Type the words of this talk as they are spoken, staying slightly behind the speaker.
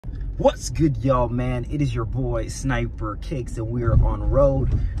What's good, y'all, man? It is your boy Sniper Kicks, and we're on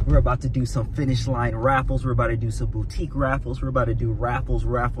road. We're about to do some finish line raffles. We're about to do some boutique raffles. We're about to do raffles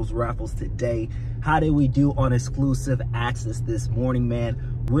today. How did we do on exclusive access this morning,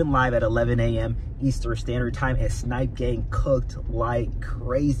 man? Went live at 11 a.m. Eastern Standard Time, and Snipe Gang cooked like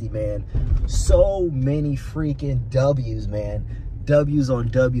crazy, man. So many freaking W's, man. W's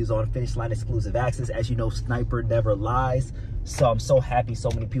on finish line exclusive access. As you know, Sniper never lies. So I'm so happy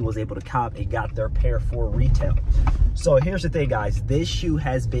so many people was able to cop and got their pair for retail. So here's the thing, guys. This shoe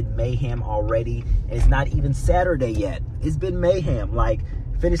has been mayhem already. It's not even Saturday yet. It's been mayhem. Like,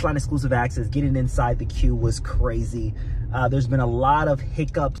 finish line exclusive access, getting inside the queue was crazy. There's been a lot of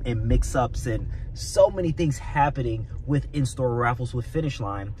hiccups and mix-ups and so many things happening with in-store raffles with Finish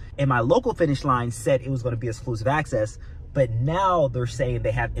Line. And my local Finish Line said it was going to be exclusive access, but now they're saying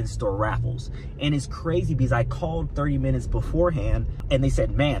they have in-store raffles. And it's crazy because I called 30 minutes beforehand and they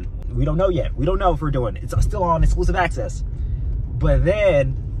said, man, we don't know yet. We don't know if we're doing it. It's still on exclusive access. But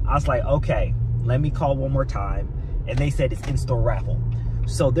then I was like, okay, let me call one more time. And they said it's in-store raffle.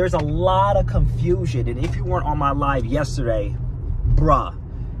 So there's a lot of confusion. And if you weren't on my live yesterday, bruh,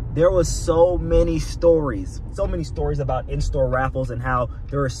 there was so many stories about in-store raffles and how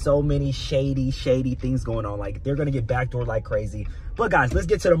there are so many shady things going on. Like, they're gonna get backdoored like crazy. But guys, let's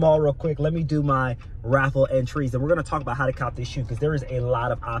get to the mall real quick. Let me do my raffle entries, and we're gonna talk about how to cop this shoe because there is a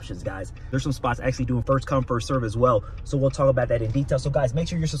lot of options, guys. There's some spots actually doing first come, first serve as well. So we'll talk about that in detail. So guys, make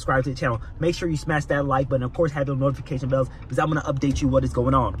sure you're subscribed to the channel. Make sure you smash that like button. Of course, have your notification bells because I'm gonna update you what is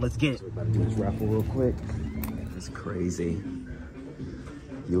going on. Let's get it. So we're about to do this raffle real quick. It's crazy.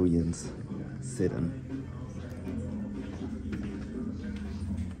 Unions sitting.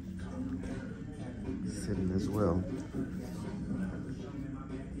 Sitting as well.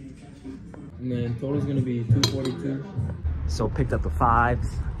 Man, total's gonna be 242. So picked up the 5s.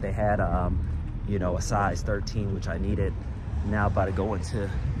 They had you know, a size 13, which I needed. Now about to go into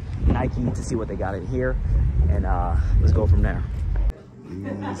Nike to see what they got in here, and let's go from there.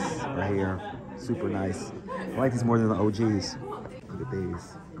 These right here, super nice. I like these more than the OGs. Look at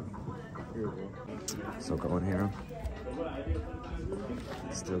these. So go in here.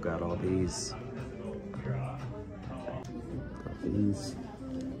 Still got all these. Got these.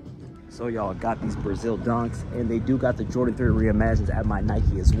 So y'all got these Brazil Dunks, and they do got the Jordan 3 Reimagines at my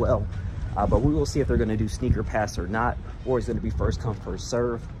Nike as well. But we will see if they're gonna do sneaker pass or not, or it's gonna be first come, first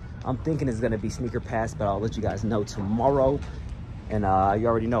serve. I'm thinking it's gonna be sneaker pass, but I'll let you guys know tomorrow. And you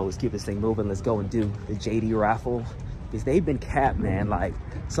already know, let's keep this thing moving. Let's go and do the JD raffle. Because they've been capped, man. Like,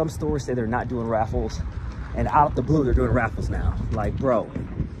 some stores say they're not doing raffles, and out of the blue, they're doing raffles now. Like, bro,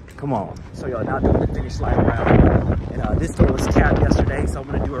 come on. So y'all now doing the finish line round. And this store was capped yesterday, so I'm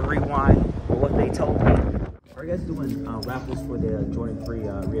gonna do a rewind of what they told me. Are you guys doing raffles for the Jordan 3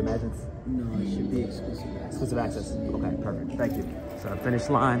 Reimagines? No, it should be exclusive access. Exclusive access. Okay, perfect. Thank you. So finish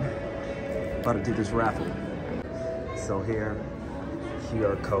line. About to do this raffle. So here,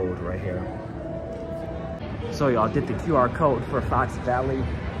 QR code right here. So y'all did the QR code for Fox Valley,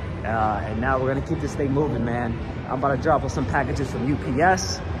 and now we're gonna keep this thing moving, man. I'm about to drop off some packages from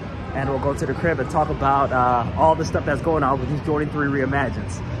UPS, and we'll go to the crib and talk about all the stuff that's going on with these Jordan 3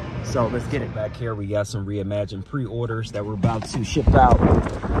 Reimagines. So let's get it. Back here, we got some Reimagine pre-orders that we're about to ship out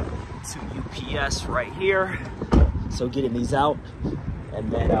to UPS right here. So getting these out,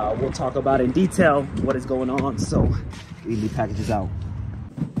 and then we'll talk about in detail what is going on. So getting these packages out.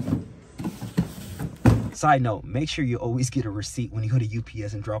 Side note, make sure you always get a receipt when you go to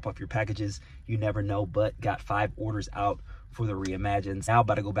UPS and drop off your packages. You never know, but got 5 orders out for the Reimagines. Now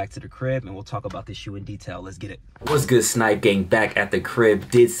about to go back to the crib and we'll talk about this shoe in detail. Let's get it. What's good, Snipe Gang? Back at the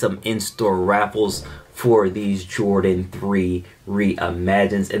crib. Did some in-store raffles for these Jordan 3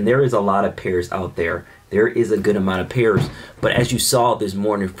 Reimagines, and there is a lot of pairs out there. There is a good amount of pairs, but as you saw this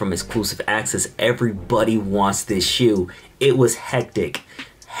morning from exclusive access, everybody wants this shoe. It was hectic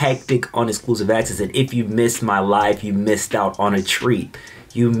on exclusive access, and if you missed my live, you missed out on a treat.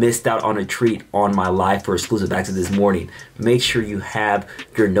 You missed out on a treat on my live for exclusive access this morning. Make sure you have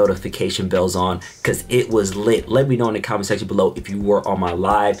your notification bells on because it was lit. Let me know in the comment section below if you were on my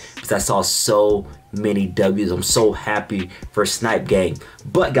live because I saw so many W's. I'm so happy for Snipe Gang.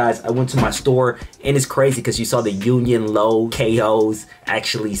 But guys, I went to my store and it's crazy because you saw the Union Low KOs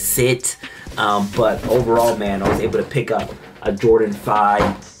actually sit. But overall, man, I was able to pick up a Jordan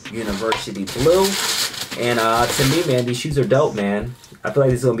 5 University Blue. And to me, man, these shoes are dope, man. I feel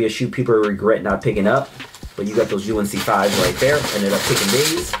like this is going to be a shoe people regret not picking up. But you got those UNC 5s right there. Ended up picking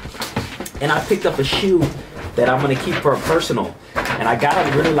these. And I picked up a shoe that I'm going to keep for a personal. And I got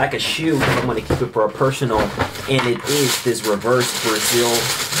to really like a shoe because I'm going to keep it for a personal. And it is this reverse Brazil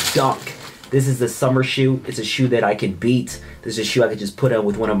Dunk. This is the summer shoe. It's a shoe that I can beat. This is a shoe I could just put on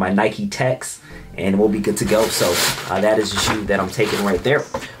with one of my Nike Techs and we'll be good to go. So that is the shoe that I'm taking right there.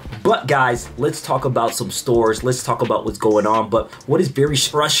 But guys, let's talk about some stores. Let's talk about what's going on. But what is very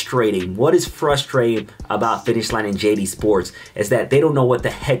frustrating, about Finish Line and JD Sports is that they don't know what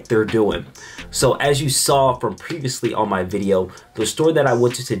the heck they're doing. So as you saw from previously on my video, the store that I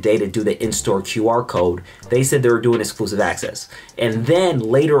went to today to do the in-store QR code, they said they were doing exclusive access. And then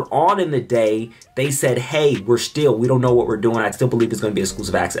later on in the day, they said, hey, we don't know what we're doing. I still believe it's going to be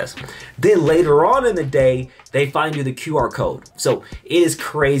exclusive access. Then later on in the day, they find you the QR code. So it is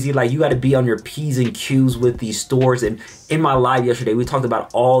crazy. Like, you got to be on your P's and Q's with these stores. And in my live yesterday, we talked about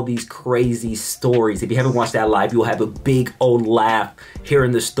all these crazy stories. If you haven't watched that live, you'll have a big old laugh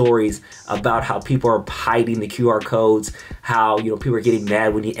hearing the stories about how people are hiding the QR codes, how, you know, people are getting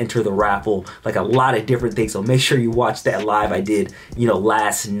mad when you enter the raffle, like a lot of different things. So make sure you watch that live I did, you know,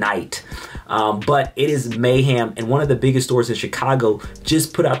 last night. But it is mayhem, and one of the biggest stores in Chicago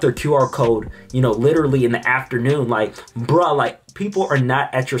just put out their QR code, you know, literally in the afternoon. Like, bruh, like, people are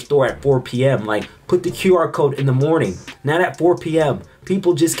not at your store at 4 p.m. Like, put the QR code in the morning, not at 4 p.m.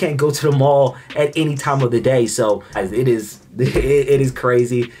 People just can't go to the mall at any time of the day. So it is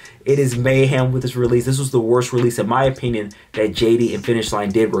crazy. It is mayhem with this release. This was the worst release, in my opinion, that JD and Finish Line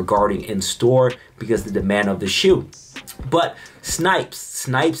did regarding in-store because of the demand of the shoe. But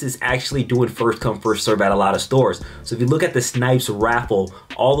Snipes is actually doing first come, first serve at a lot of stores. So if you look at the Snipes raffle,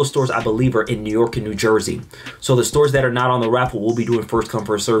 all the stores I believe are in New York and New Jersey. So the stores that are not on the raffle will be doing first come,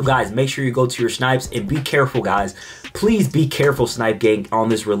 first serve. Guys, make sure you go to your Snipes and be careful, guys. Please be careful, Snipe Gang, on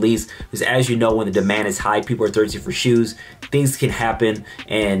this release, because as you know, when the demand is high, people are thirsty for shoes, things can happen,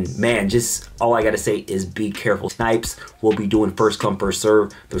 and man, just all I gotta say is be careful. Snipes will be doing first come, first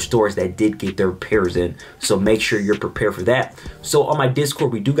serve. There's stores that did get their pairs in, so make sure you're prepared for that. So on my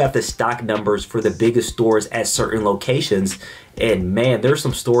Discord, we do got the stock numbers for the biggest stores at certain locations, and man, there's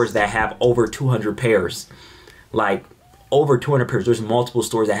some stores that have over 200 pairs. Like, over 200 pairs. There's multiple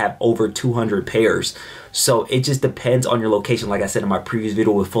stores that have over 200 pairs. So it just depends on your location. Like I said in my previous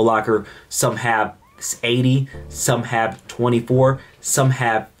video with Foot Locker, some have 80, some have 24, some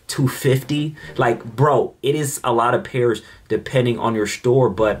have 250. Like, bro, it is a lot of pairs depending on your store,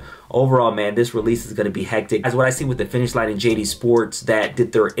 but overall, man, this release is going to be hectic. As what I see with the Finish Line and JD Sports that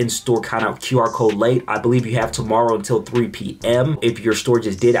did their in-store kind of QR code late, I believe you have tomorrow until 3 p.m. if your store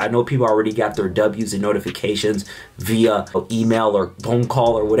just did it. I know people already got their W's and notifications via email or phone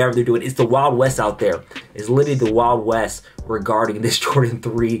call or whatever they're doing. It's the Wild West out there. It's literally the Wild West regarding this Jordan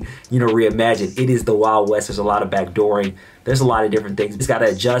 3, you know, Reimagine. It is the Wild West. There's a lot of backdooring. There's a lot of different things. We just got to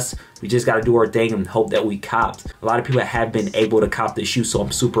adjust. We just got to do our thing and hope that we copped. A lot of people have been able to cop the shoe, so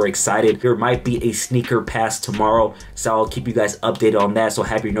I'm super excited. There might be a sneaker pass tomorrow, so I'll keep you guys updated on that, so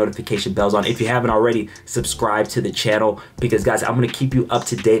have your notification bells on. If you haven't already, subscribe to the channel, because guys, I'm going to keep you up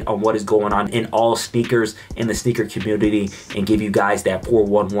to date on what is going on in all sneakers in the sneaker community and give you guys that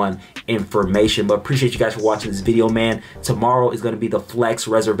 411 information. But appreciate you guys for watching this video, man. Tomorrow is going to be the Flex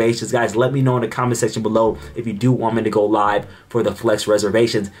reservations. Guys, let me know in the comment section below if you do want me to go live for the Flex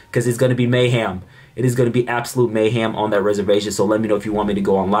reservations, because it's going to be mayhem. It is going to be absolute mayhem on that reservation, so let me know if you want me to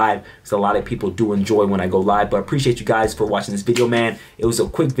go on live, because a lot of people do enjoy when I go live. But appreciate you guys for watching this video, man. It was a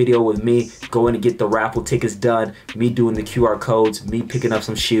quick video with me going to get the raffle tickets done, me doing the QR codes, me picking up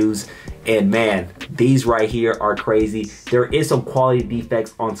some shoes, and man, these right here are crazy. There is some quality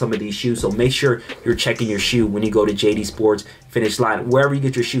defects on some of these shoes, so make sure you're checking your shoe when you go to JD Sports, Finish Line, wherever you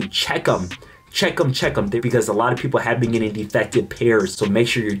get your shoe. Check them, because a lot of people have been getting defective pairs, so make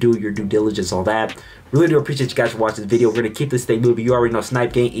sure you're doing your due diligence on that. Really do appreciate you guys for watching this video. We're going to keep this thing moving. You already know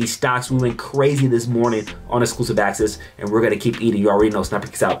Snipe Gang eats stocks. We went crazy this morning on exclusive access, and we're going to keep eating. You already know. Sniper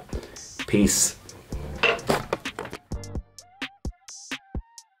Kicks out. Peace.